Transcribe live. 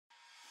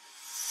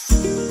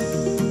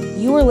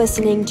You're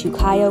listening to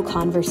Kayo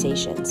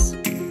Conversations,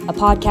 a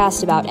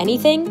podcast about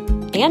anything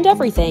and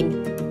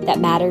everything that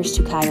matters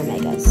to Chi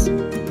Omegas.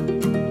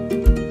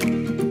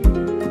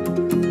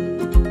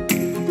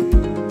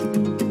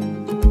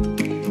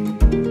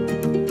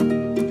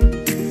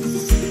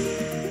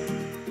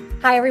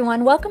 Hi,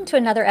 everyone. Welcome to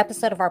another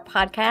episode of our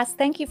podcast.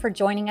 Thank you for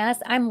joining us.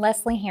 I'm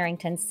Leslie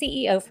Harrington,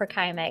 CEO for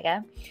Chi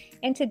Omega,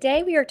 and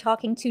today we are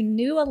talking to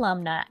new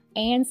alumna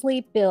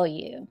Ansley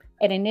Bilyeu,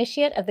 an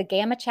initiate of the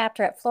Gamma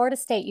chapter at Florida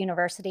State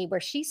University, where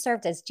she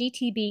served as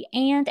GTB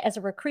and as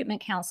a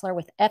recruitment counselor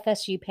with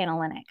FSU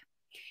Panhellenic.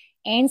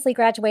 Ansley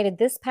graduated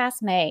this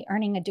past May,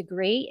 earning a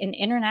degree in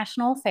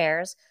international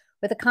affairs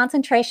with a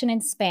concentration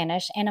in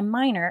Spanish and a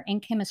minor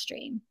in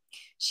chemistry.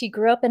 She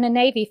grew up in a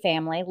Navy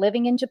family,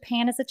 living in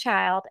Japan as a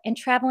child and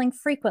traveling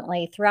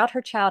frequently throughout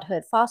her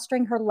childhood,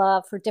 fostering her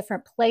love for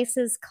different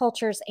places,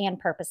 cultures, and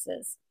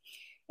purposes.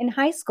 In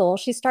high school,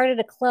 she started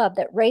a club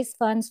that raised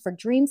funds for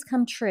Dreams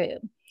Come True,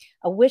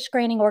 a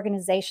wish-granting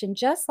organization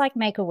just like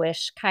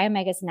Make-A-Wish, Chi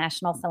Omega's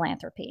national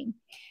philanthropy.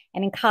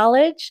 And in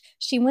college,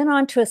 she went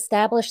on to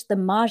establish the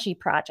Maji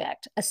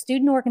Project, a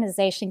student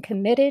organization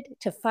committed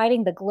to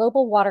fighting the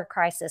global water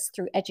crisis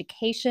through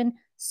education,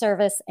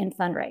 service, and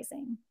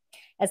fundraising.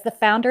 As the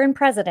founder and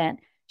president,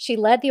 she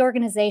led the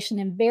organization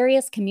in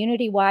various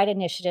community-wide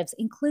initiatives,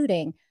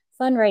 including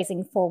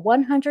fundraising for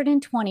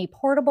 120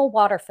 portable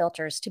water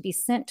filters to be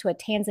sent to a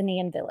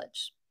Tanzanian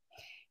village.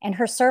 And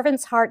her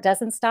servant's heart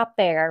doesn't stop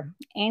there.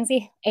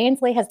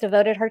 Ansley has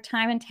devoted her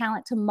time and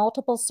talent to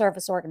multiple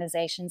service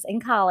organizations in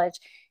college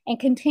and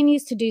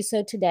continues to do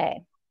so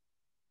today.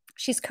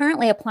 She's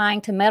currently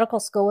applying to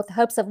medical school with the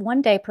hopes of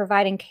one day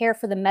providing care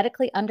for the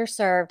medically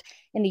underserved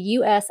in the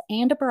U.S.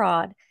 and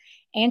abroad.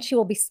 And she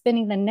will be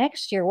spending the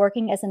next year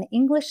working as an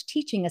English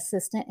teaching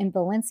assistant in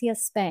Valencia,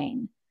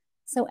 Spain.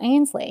 So,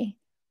 Ansley,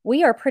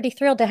 we are pretty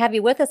thrilled to have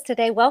you with us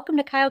today. Welcome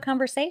to Kayo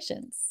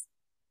Conversations.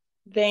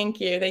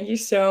 Thank you. Thank you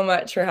so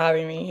much for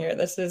having me here.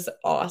 This is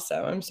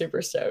awesome. I'm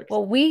super stoked.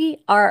 Well,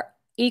 we are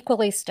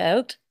equally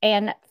stoked.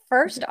 And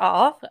first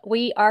off,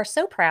 we are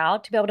so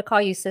proud to be able to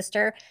call you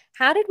sister.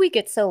 How did we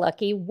get so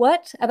lucky?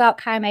 What about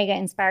Chi Omega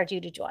inspired you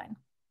to join?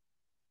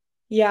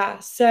 Yeah,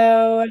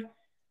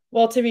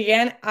 well, to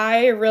begin,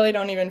 I really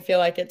don't even feel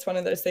like it's one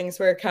of those things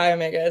where Chi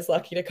Omega is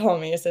lucky to call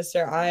me a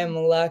sister. I am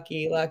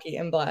lucky,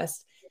 and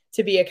blessed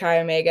to be a Chi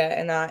Omega,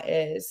 and that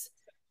is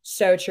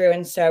so true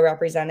and so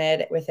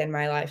represented within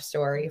my life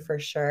story for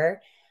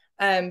sure.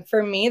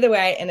 For me, the way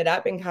I ended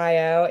up in Chi,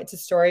 it's a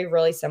story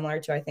really similar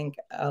to, I think,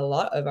 a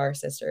lot of our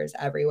sisters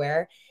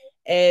everywhere,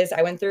 is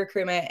I went through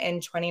recruitment in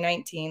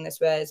 2019.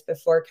 This was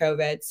before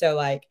COVID, so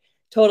like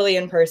totally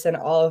in person,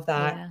 all of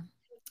that. Yeah.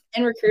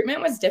 And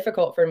recruitment was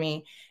difficult for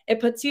me. It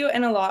puts you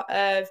in a lot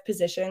of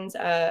positions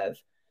of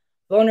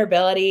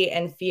vulnerability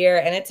and fear,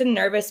 and it's a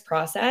nervous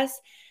process.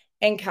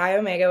 And Chi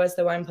Omega was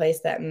the one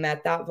place that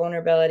met that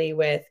vulnerability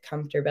with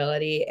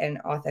comfortability and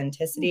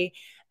authenticity.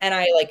 And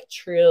I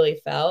truly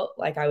felt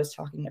like I was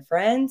talking to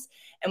friends,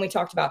 and we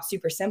talked about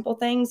super simple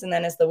things. And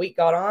then as the week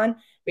got on,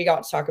 we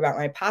got to talk about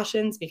my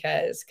passions,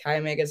 because Chi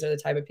Omegas are the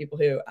type of people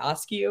who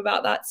ask you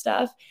about that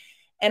stuff.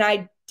 And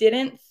I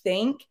didn't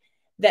think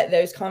that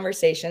those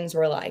conversations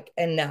were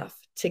enough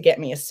to get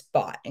me a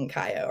spot in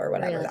Chi or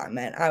whatever that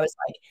meant. I was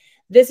like,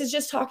 this is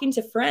just talking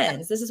to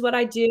friends. This is what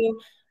I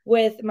do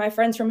with my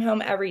friends from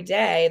home every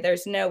day.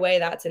 There's no way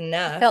that's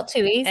enough. It felt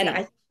too easy. And I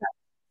think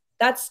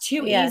that's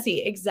too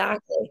easy.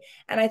 Exactly.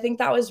 And I think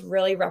that was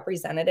really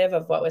representative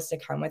of what was to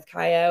come with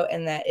Chi,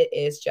 and that it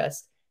is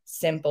just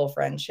simple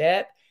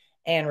friendship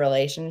and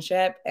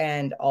relationship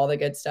and all the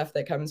good stuff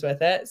that comes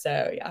with it.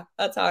 So yeah,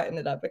 that's how I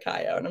ended up at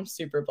Chi, and I'm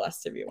super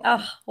blessed to be one.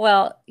 Oh,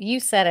 well,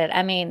 you said it.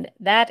 I mean,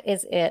 that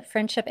is it.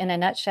 Friendship in a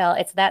nutshell.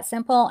 It's that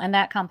simple and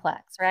that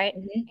complex, right?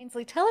 Mm-hmm.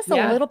 Ansley, tell us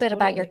a little bit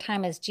about your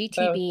time as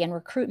GTB and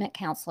recruitment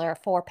counselor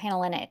for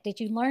Panhellenic.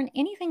 Did you learn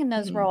anything in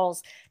those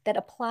roles that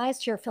applies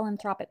to your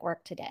philanthropic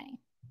work today?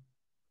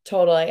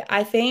 Totally.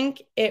 I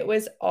think it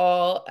was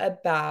all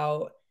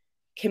about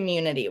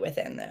community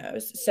within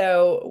those.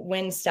 So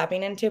when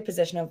stepping into a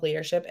position of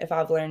leadership, if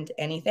I've learned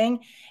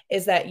anything,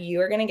 is that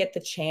you are going to get the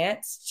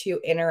chance to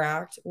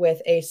interact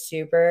with a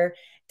super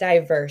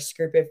diverse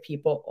group of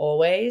people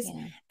always.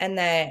 Yeah. And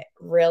that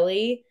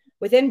really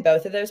within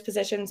both of those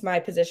positions, my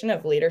position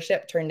of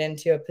leadership turned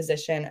into a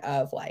position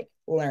of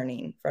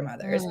learning from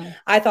others.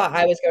 I thought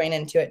I was going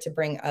into it to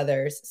bring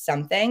others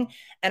something,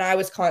 and I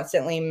was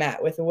constantly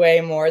met with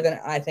way more than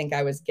I think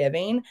I was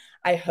giving.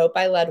 I hope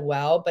I led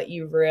well, but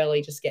you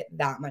really just get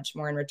that much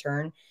more in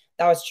return.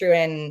 That was true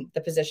in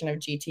the position of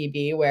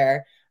GTB,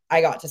 where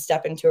I got to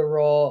step into a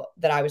role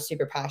that I was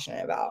super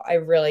passionate about. I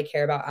really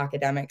care about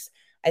academics.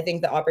 I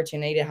think the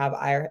opportunity to have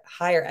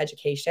higher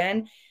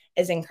education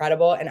is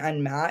incredible and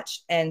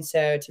unmatched. And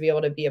so to be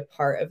able to be a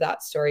part of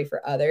that story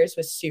for others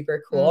was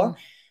super cool.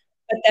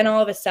 But then all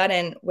of a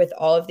sudden, with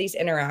all of these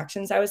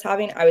interactions I was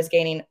having, I was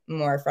gaining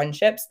more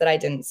friendships that I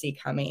didn't see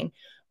coming.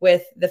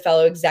 With the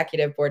fellow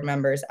executive board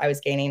members, I was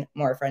gaining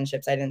more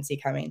friendships I didn't see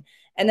coming.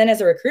 And then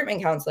as a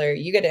recruitment counselor,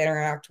 you get to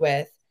interact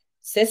with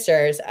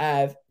sisters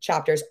of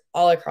chapters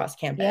all across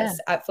Yeah. campus.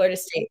 At Florida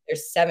State,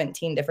 there's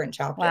 17 different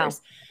Wow.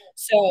 chapters.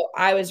 So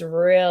I was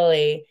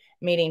really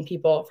meeting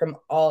people from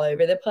all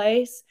over the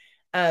place.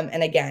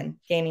 And again,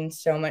 gaining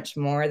so much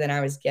more than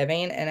I was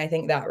giving. And I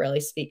think that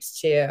really speaks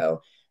to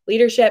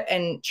leadership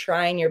and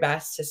trying your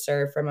best to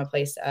serve from a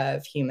place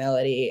of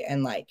humility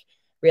and like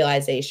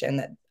realization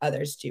that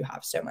others do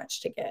have so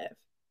much to give.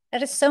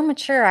 That is so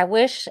mature. I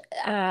wish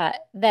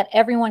that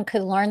everyone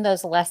could learn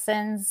those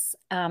lessons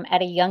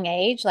at a young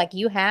age, like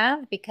you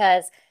have,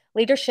 because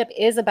leadership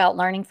is about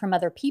learning from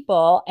other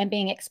people and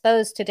being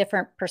exposed to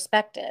different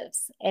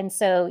perspectives. And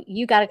so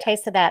you got a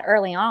taste of that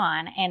early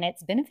on, and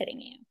it's benefiting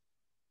you.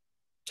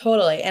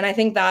 Totally. And I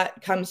think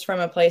that comes from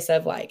a place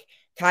of like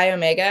Chi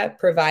Omega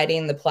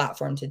providing the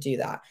platform to do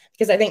that.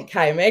 Because I think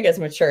Chi Omega is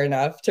mature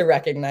enough to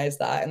recognize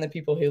that and the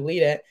people who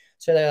lead it.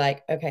 So they're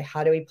like, okay,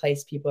 how do we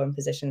place people in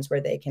positions where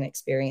they can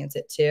experience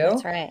it too?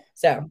 That's right.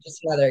 So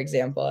just another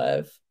example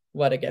of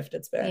what a gift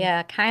it's been.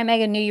 Yeah, Chi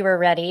Omega knew you were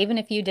ready, even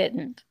if you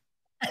didn't.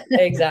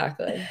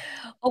 Exactly.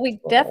 Well, we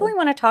definitely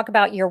want to talk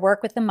about your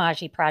work with the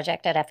Maji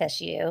Project at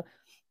FSU.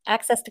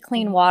 Access to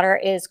clean water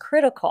is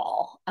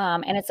critical,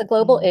 and it's a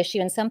global issue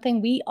and something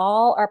we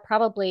all are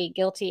probably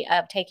guilty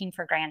of taking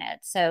for granted.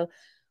 So,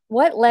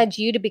 what led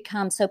you to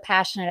become so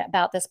passionate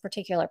about this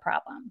particular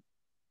problem?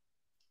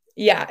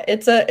 Yeah,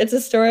 it's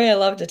a story I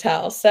love to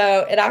tell.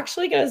 So it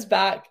actually goes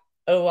back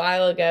a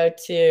while ago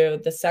to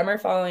the summer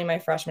following my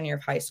freshman year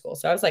of high school.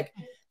 So I was like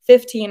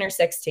 15 or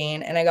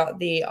 16, and I got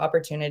the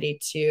opportunity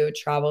to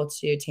travel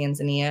to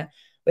Tanzania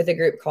with a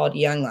group called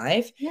Young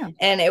Life. Yeah.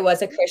 And it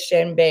was a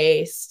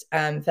Christian-based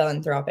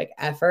philanthropic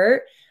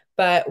effort.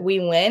 But we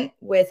went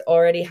with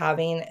already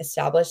having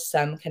established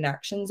some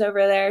connections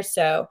over there.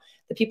 So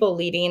the people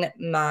leading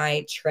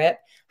my trip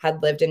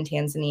had lived in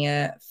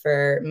Tanzania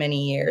for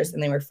many years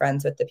and they were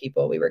friends with the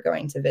people we were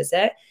going to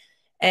visit.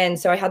 And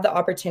so I had the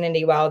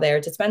opportunity while there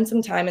to spend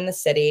some time in the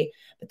city,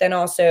 but then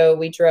also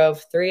we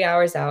drove 3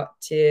 hours out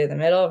to the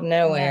middle of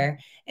nowhere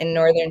in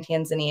northern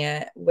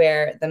Tanzania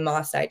where the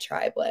Maasai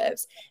tribe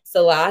lives. It's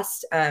the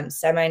last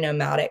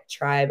semi-nomadic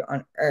tribe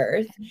on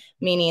earth,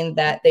 meaning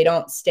that they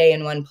don't stay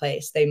in one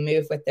place. They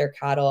move with their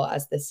cattle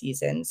as the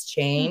seasons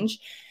change.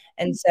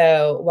 And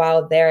so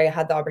while there, I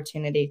had the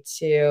opportunity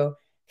to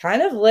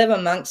kind of live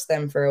amongst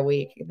them for a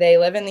week. They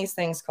live in these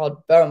things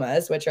called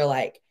bomas, which are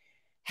like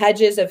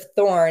hedges of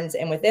thorns.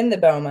 And within the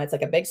boma, it's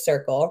like a big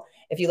circle.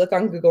 If you look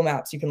on Google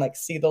Maps, you can like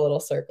see the little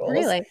circles.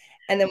 Really?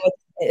 And then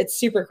it's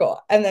super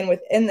cool. And then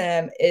within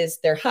them is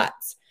their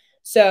huts.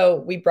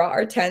 So we brought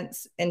our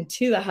tents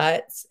into the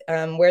huts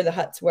where the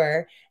huts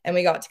were, and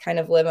we got to kind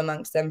of live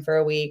amongst them for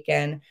a week.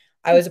 And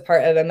I was a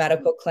part of a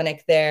medical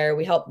clinic there.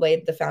 We helped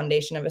lay the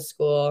foundation of a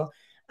school.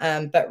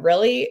 But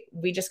really,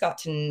 we just got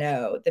to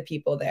know the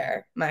people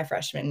there my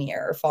freshman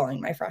year or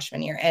following my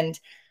freshman year. And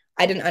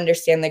I didn't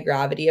understand the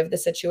gravity of the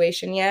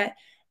situation yet.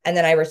 And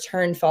then I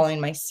returned following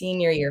my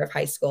senior year of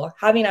high school,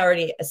 having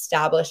already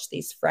established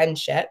these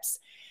friendships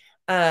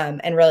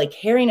and really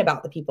caring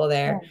about the people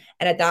there.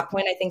 And at that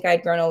point, I think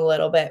I'd grown a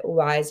little bit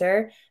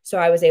wiser. So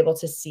I was able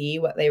to see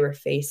what they were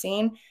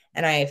facing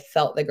and I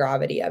felt the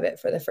gravity of it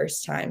for the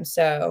first time.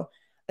 So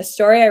a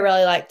story I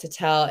really like to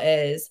tell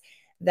is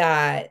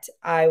that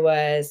I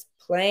was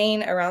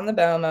playing around the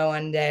Boma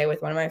one day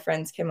with one of my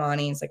friends,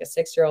 Kimani. He's like a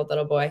 6-year-old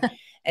little boy.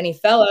 And he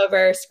fell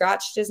over,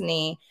 scratched his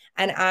knee.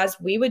 And as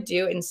we would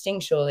do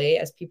instinctually,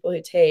 as people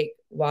who take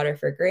water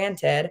for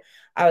granted,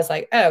 I was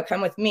like, oh,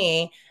 come with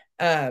me.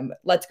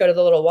 Let's go to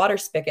the little water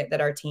spigot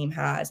that our team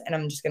has. And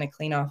I'm just going to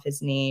clean off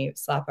his knee,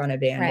 slap on a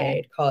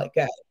Band-Aid, call it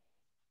good.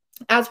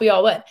 As we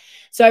all would.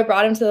 So I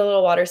brought him to the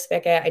little water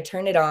spigot. I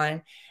turned it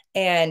on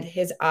and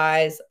his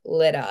eyes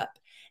lit up.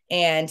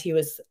 And he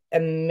was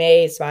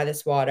amazed by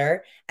this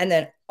water. And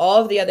then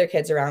all of the other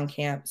kids around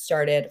camp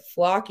started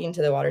flocking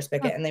to the water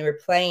spigot and they were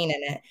playing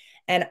in it.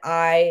 And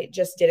I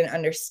just didn't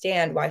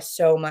understand why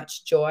so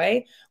much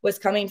joy was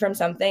coming from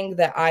something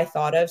that I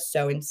thought of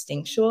so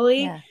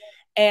instinctually. Yeah.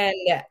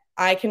 And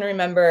I can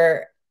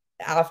remember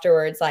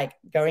afterwards, like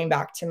going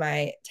back to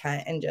my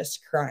tent and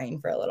just crying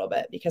for a little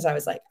bit because I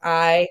was like,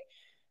 I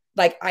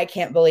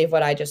can't believe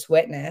what I just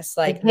witnessed.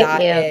 Like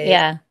that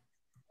is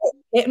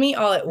hit me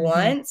all at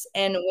once.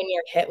 And when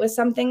you're hit with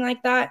something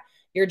like that,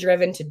 you're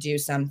driven to do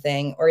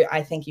something, or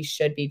I think you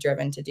should be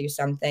driven to do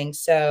something.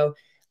 So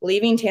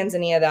leaving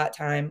Tanzania that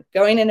time,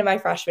 going into my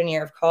freshman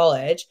year of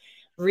college,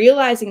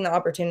 realizing the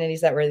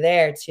opportunities that were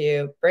there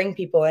to bring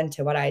people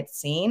into what I'd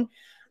seen,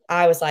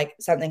 I was like,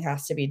 something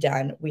has to be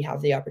done. We have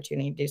the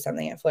opportunity to do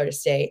something at Florida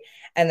State.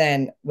 And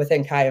then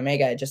within Chi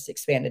Omega, it just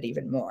expanded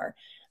even more.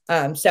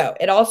 So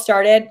it all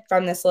started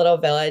from this little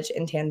village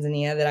in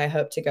Tanzania that I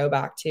hope to go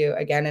back to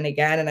again and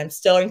again. And I'm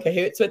still in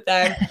cahoots with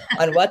them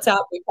on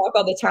WhatsApp. We talk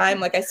all the time.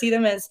 Like I see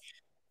them as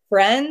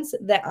friends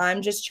that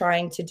I'm just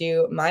trying to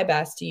do my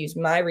best to use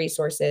my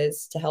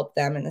resources to help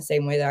them in the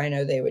same way that I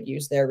know they would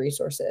use their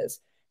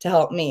resources to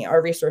help me.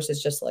 Our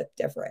resources just look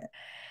different.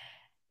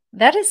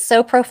 That is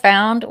so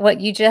profound what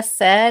you just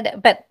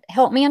said, but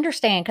help me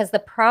understand because the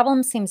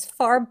problem seems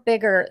far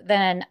bigger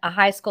than a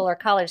high school or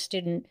college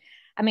student.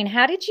 I mean,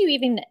 how did you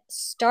even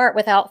start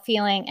without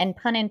feeling, and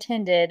pun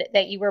intended,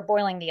 that you were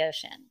boiling the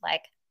ocean?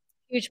 Like,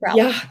 huge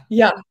problem.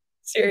 Yeah,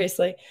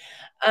 seriously.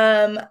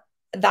 Um,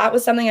 that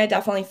was something I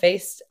definitely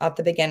faced at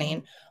the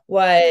beginning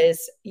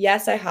was,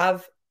 yes, I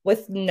have,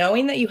 with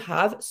knowing that you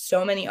have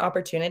so many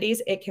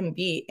opportunities, it can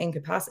be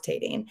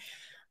incapacitating.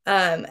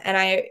 And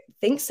I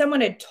think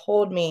someone had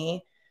told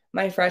me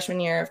my freshman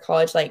year of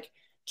college, like,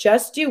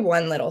 just do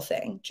one little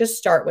thing, just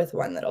start with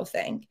one little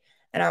thing.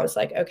 And I was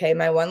like, okay,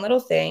 my one little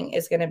thing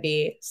is going to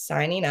be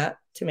signing up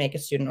to make a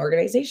student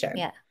organization.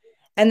 Yeah.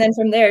 And then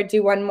from there,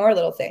 do one more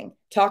little thing,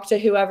 talk to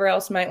whoever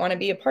else might want to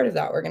be a part of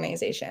that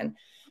organization.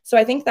 So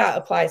I think that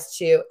applies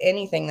to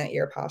anything that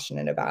you're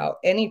passionate about,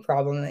 any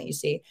problem that you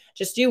see.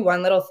 Just do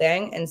one little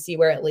thing and see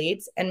where it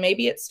leads. And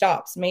maybe it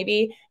stops.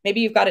 Maybe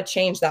you've got to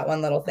change that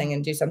one little thing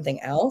and do something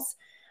else.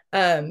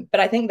 But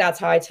I think that's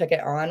how I took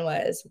it on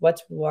was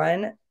what's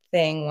one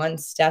thing, one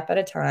step at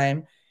a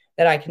time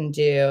that I can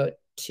do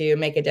to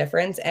make a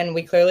difference. And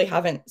we clearly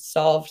haven't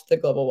solved the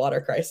global water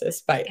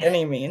crisis by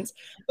any means,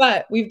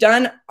 but we've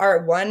done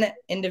our one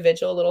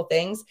individual little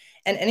things,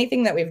 and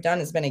anything that we've done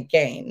has been a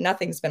gain.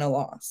 Nothing's been a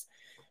loss.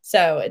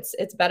 So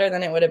it's better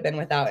than it would have been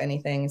without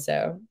anything.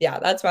 So yeah,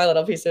 that's my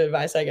little piece of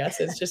advice, I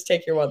guess, is just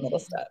take your one little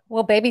step.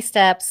 Well, baby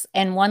steps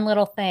and one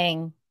little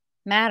thing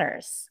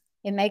matters.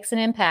 It makes an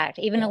impact.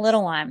 Even a Yes.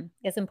 little one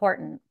is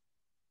important.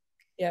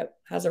 Yep.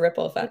 Has a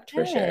ripple effect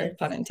for sure. Yes.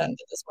 Pun intended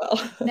as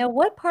well. Now,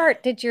 what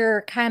part did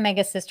your Chi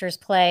Mega sisters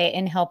play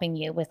in helping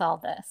you with all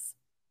this?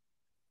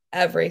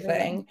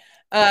 Everything.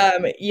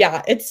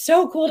 Yeah, it's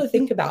so cool to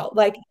think about.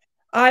 Like,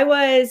 I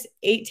was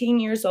 18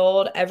 years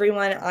old.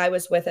 Everyone I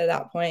was with at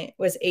that point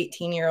was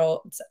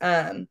 18-year-olds.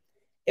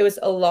 It was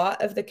a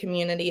lot of the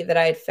community that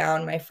I had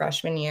found my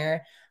freshman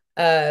year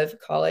of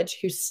college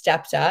who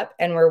stepped up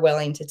and were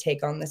willing to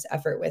take on this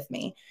effort with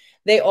me.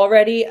 They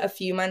already, a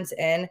few months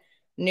in,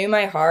 knew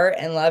my heart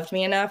and loved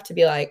me enough to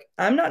be like,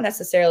 I'm not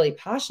necessarily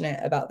passionate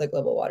about the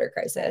global water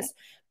crisis,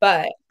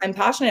 but I'm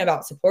passionate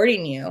about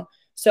supporting you.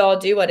 So I'll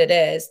do what it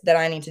is that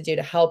I need to do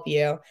to help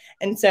you.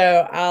 And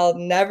so I'll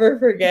never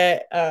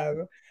forget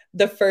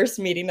the first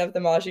meeting of the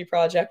Maji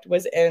Project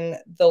was in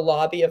the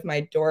lobby of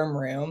my dorm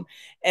room.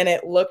 And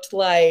it looked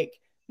like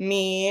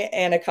me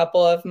and a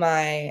couple of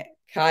my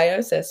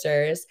Kaio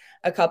sisters,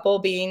 a couple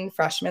being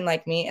freshmen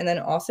like me, and then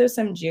also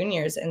some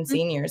juniors and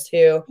seniors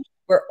who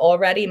were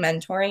already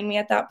mentoring me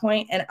at that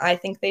point. And I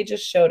think they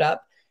just showed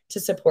up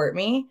to support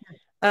me.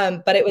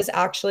 But it was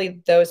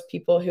actually those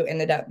people who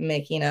ended up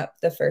making up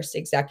the first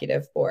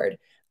executive board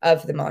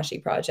of the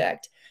Maji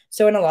Project.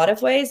 So in a lot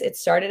of ways, it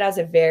started as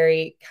a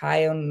very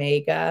Chi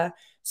Omega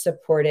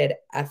supported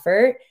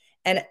effort.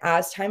 And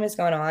as time has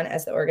gone on,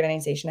 as the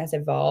organization has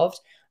evolved,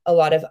 a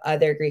lot of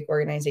other Greek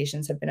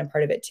organizations have been a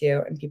part of it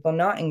too, and people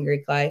not in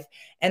Greek life.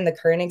 And the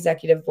current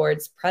executive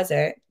board's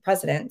president,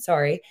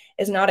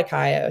 is not a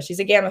Chi.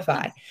 She's a Gamma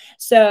Phi.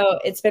 So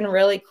it's been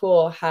really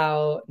cool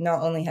how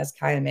not only has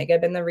Chi Omega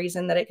been the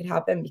reason that it could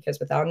happen,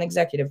 because without an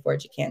executive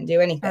board, you can't do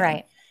anything.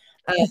 Right.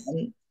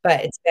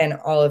 But it's been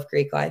all of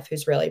Greek life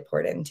who's really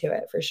poured into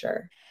it for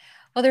sure.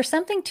 Well, there's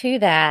something to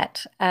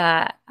that.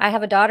 I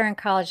have a daughter in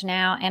college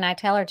now, and I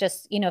tell her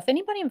just, if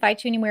anybody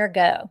invites you anywhere,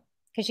 go,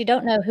 because you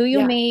don't know who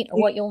you'll meet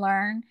or what you'll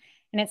learn.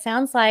 And it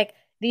sounds like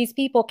these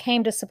people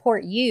came to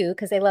support you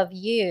because they love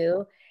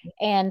you.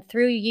 And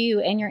through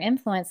you and your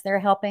influence, they're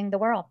helping the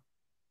world.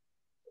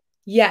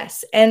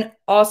 Yes. And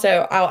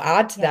also, I'll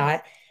add to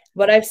that.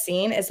 What I've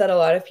seen is that a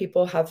lot of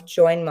people have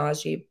joined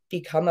Maji,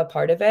 become a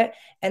part of it,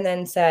 and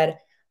then said,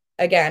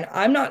 again,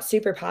 I'm not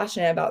super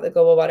passionate about the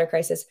global water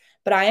crisis,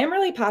 but I am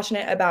really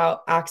passionate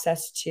about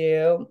access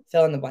to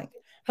fill in the blank,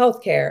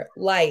 healthcare,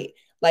 light,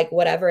 like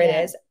whatever it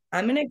is.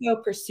 I'm going to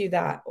go pursue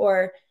that.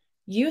 Or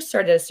you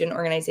started a student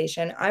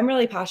organization. I'm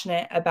really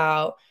passionate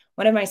about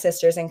one of my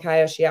sisters in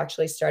Cayo. She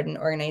actually started an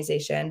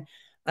organization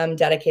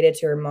dedicated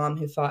to her mom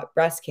who fought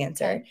breast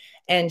cancer.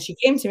 And she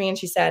came to me and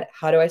she said,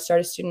 how do I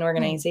start a student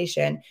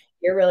organization?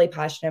 You're really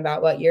passionate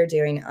about what you're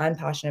doing. I'm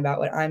passionate about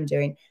what I'm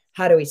doing.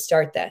 How do we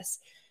start this?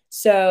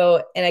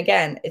 So, and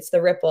again, it's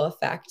the ripple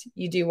effect.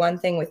 You do one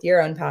thing with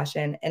your own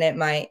passion and it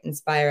might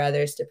inspire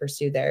others to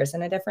pursue theirs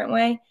in a different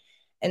way.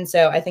 And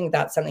so I think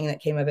that's something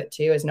that came of it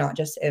too, is not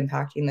just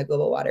impacting the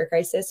global water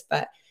crisis,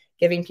 but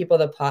giving people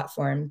the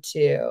platform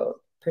to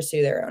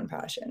pursue their own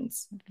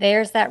passions.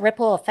 There's that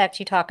ripple effect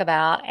you talk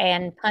about,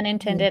 and pun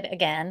intended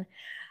again.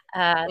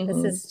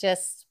 This is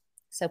just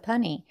so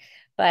punny,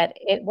 but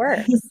it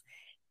works.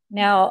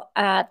 Now,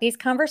 these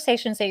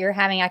conversations that you're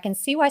having, I can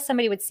see why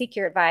somebody would seek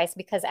your advice,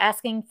 because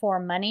asking for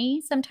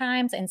money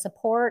sometimes and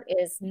support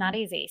is not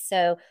easy.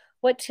 So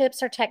what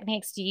tips or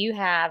techniques do you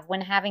have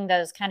when having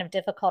those kind of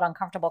difficult,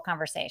 uncomfortable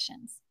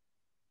conversations?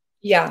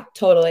 Yeah,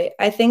 totally.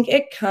 I think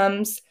it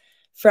comes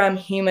from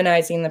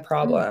humanizing the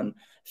problem,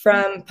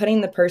 from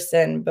putting the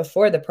person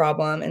before the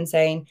problem and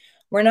saying,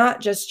 we're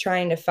not just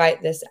trying to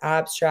fight this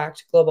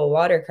abstract global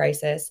water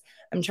crisis.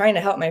 I'm trying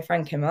to help my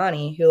friend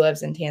Kimani, who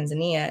lives in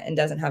Tanzania and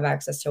doesn't have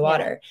access to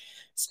water.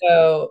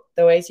 So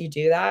the ways you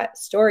do that,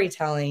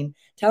 storytelling,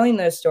 telling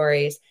those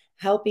stories,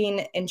 helping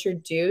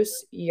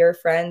introduce your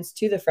friends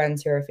to the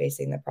friends who are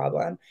facing the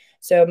problem.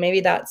 So maybe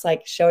that's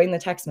like showing the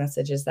text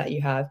messages that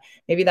you have.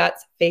 Maybe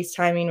that's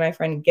FaceTiming my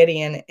friend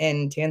Gideon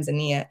in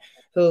Tanzania,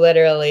 who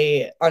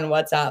literally on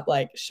WhatsApp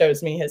like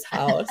shows me his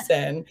house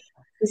and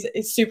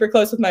is super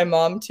close with my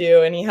mom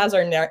too. And he has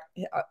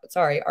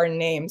our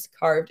names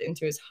carved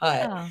into his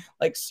hut. Oh.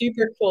 Like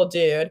super cool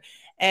dude.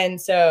 And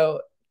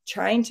so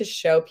trying to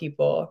show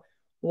people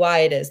why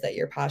it is that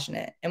you're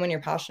passionate. And when you're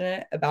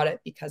passionate about it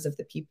because of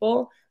the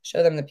people,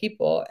 show them the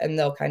people and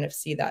they'll kind of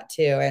see that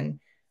too. And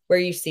where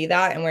you see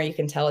that and where you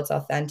can tell it's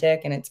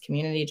authentic and it's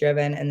community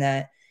driven and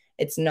that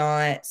it's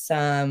not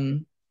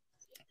some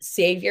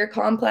savior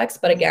complex,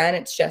 but again,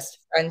 it's just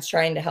friends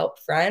trying to help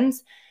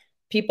friends.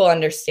 People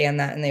understand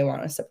that and they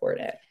want to support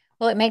it.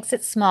 Well, it makes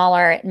it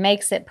smaller. It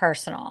makes it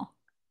personal.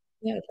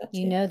 Yeah,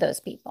 you know those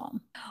people.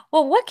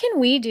 Well, what can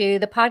we do,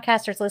 the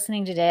podcasters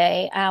listening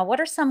today? What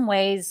are some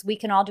ways we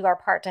can all do our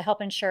part to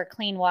help ensure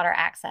clean water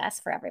access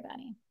for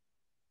everybody?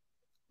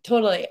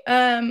 Totally.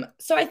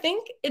 So I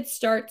think it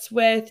starts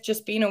with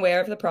just being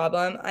aware of the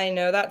problem. I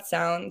know that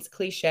sounds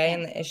cliche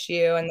and the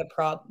issue and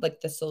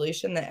the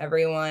solution that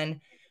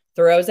everyone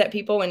throws at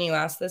people when you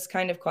ask this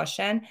kind of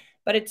question,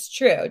 but it's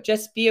true.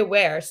 Just be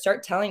aware.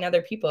 Start telling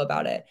other people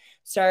about it.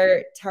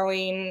 Start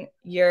telling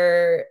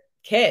your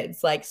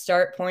kids, like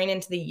start pouring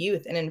into the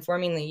youth and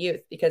informing the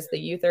youth because the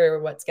youth are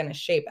what's going to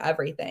shape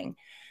everything.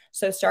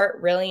 So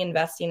start really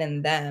investing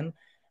in them.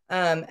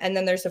 And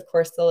then there's, of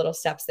course, the little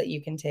steps that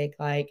you can take,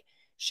 like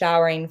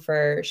showering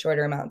for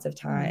shorter amounts of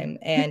time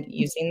and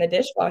using the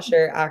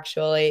dishwasher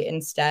actually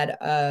instead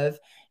of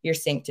your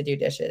sink to do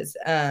dishes.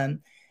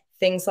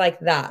 Things like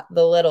that,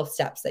 the little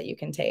steps that you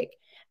can take.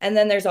 And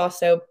then there's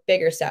also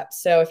bigger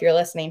steps. So if you're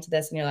listening to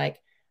this and you're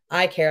like,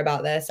 I care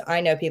about this,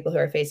 I know people who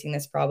are facing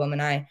this problem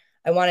and I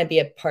want to be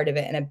a part of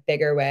it in a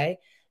bigger way,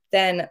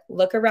 then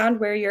look around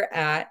where you're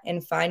at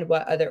and find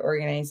what other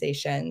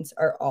organizations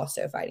are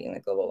also fighting the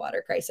global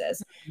water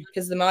crisis.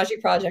 Because the Maji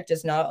Project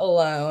is not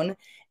alone.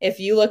 If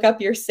you look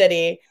up your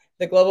city,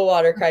 the global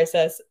water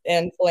crisis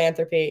and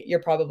philanthropy, you're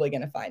probably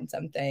going to find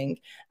something.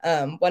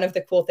 One of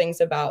the cool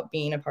things about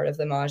being a part of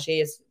the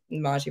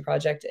Maji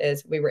Project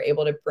is we were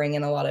able to bring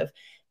in a lot of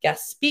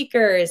guest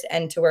speakers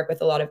and to work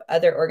with a lot of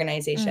other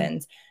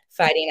organizations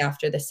fighting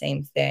after the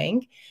same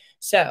thing.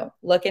 So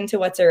look into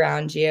what's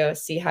around you,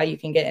 see how you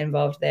can get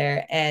involved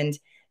there, and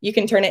you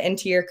can turn it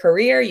into your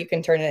career. You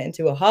can turn it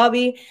into a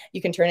hobby.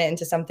 You can turn it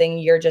into something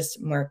you're just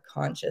more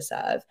conscious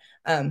of.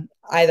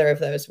 Either of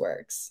those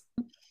works.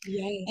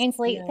 Yes,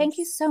 Ansley, thank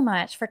you so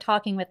much for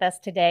talking with us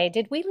today.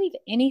 Did we leave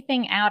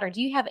anything out, or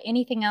do you have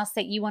anything else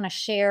that you want to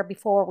share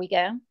before we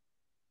go?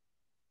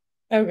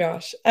 Oh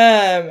gosh.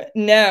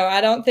 No,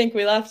 I don't think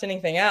we left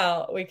anything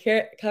out. We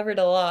covered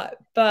a lot,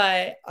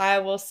 but I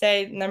will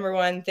say, number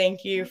one,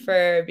 thank you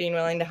for being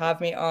willing to have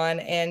me on.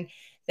 And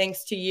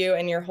thanks to you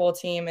and your whole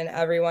team and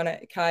everyone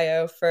at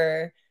CAIO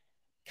for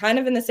kind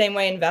of in the same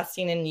way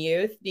investing in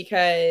youth,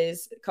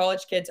 because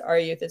college kids are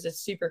youth. Is a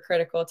super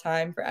critical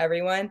time for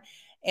everyone.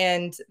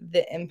 And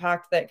the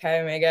impact that Chi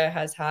Omega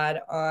has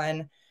had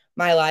on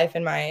my life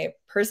and my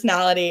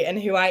personality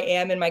and who I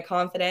am and my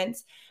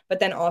confidence, but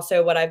then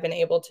also what I've been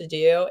able to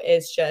do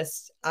is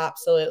just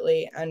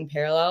absolutely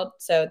unparalleled.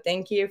 So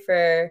thank you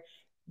for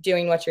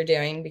doing what you're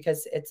doing,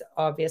 because it's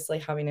obviously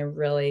having a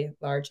really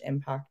large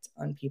impact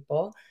on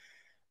people.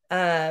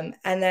 And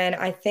then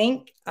I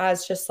think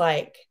as just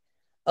like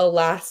a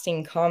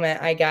lasting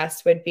comment, I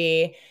guess, would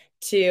be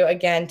to,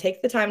 again,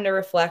 take the time to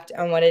reflect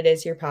on what it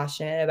is you're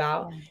passionate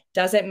about.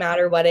 Doesn't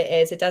matter what it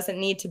is. It doesn't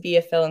need to be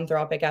a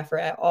philanthropic effort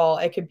at all.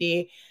 It could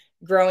be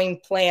growing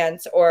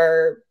plants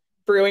or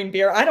brewing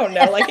beer. I don't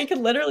know. Like it could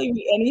literally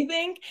be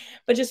anything,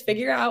 but just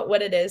figure out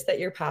what it is that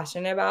you're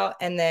passionate about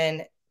and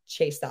then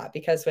chase that,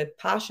 because with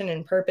passion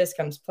and purpose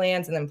comes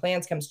plans, and then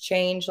plans comes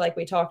change, like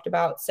we talked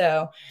about.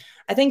 So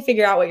I think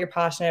figure out what you're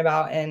passionate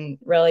about and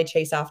really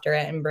chase after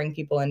it and bring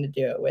people in to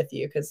do it with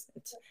you, because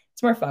it's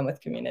more fun with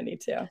community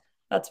too.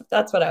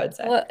 That's what I would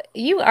say. Well,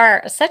 you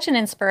are such an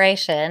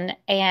inspiration,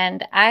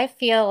 and I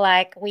feel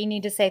like we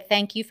need to say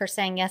thank you for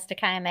saying yes to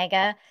Chi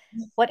Omega.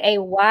 What a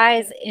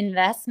wise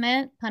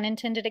investment, pun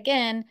intended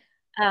again,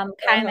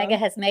 Chi Omega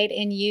has made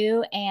in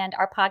you, and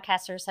our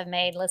podcasters have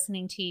made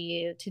listening to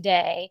you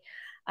today.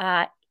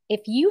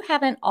 If you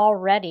haven't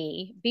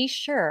already, be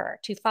sure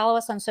to follow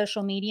us on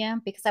social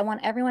media, because I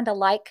want everyone to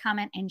like,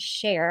 comment, and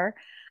share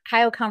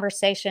CAIO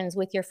Conversations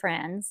with your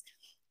friends.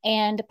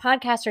 And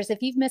podcasters,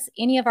 if you've missed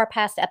any of our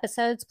past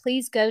episodes,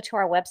 please go to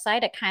our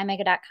website at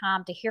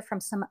chiomega.com to hear from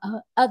some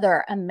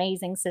other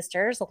amazing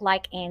sisters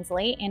like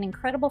Ansley and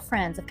incredible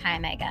friends of Chi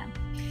Omega.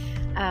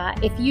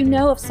 If you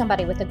know of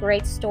somebody with a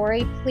great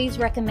story, please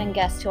recommend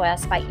guests to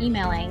us by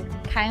emailing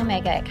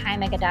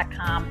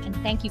chiomega@chiomega.com. And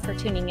thank you for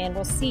tuning in.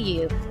 We'll see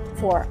you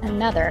for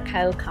another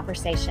CAIO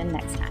Conversation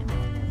next time.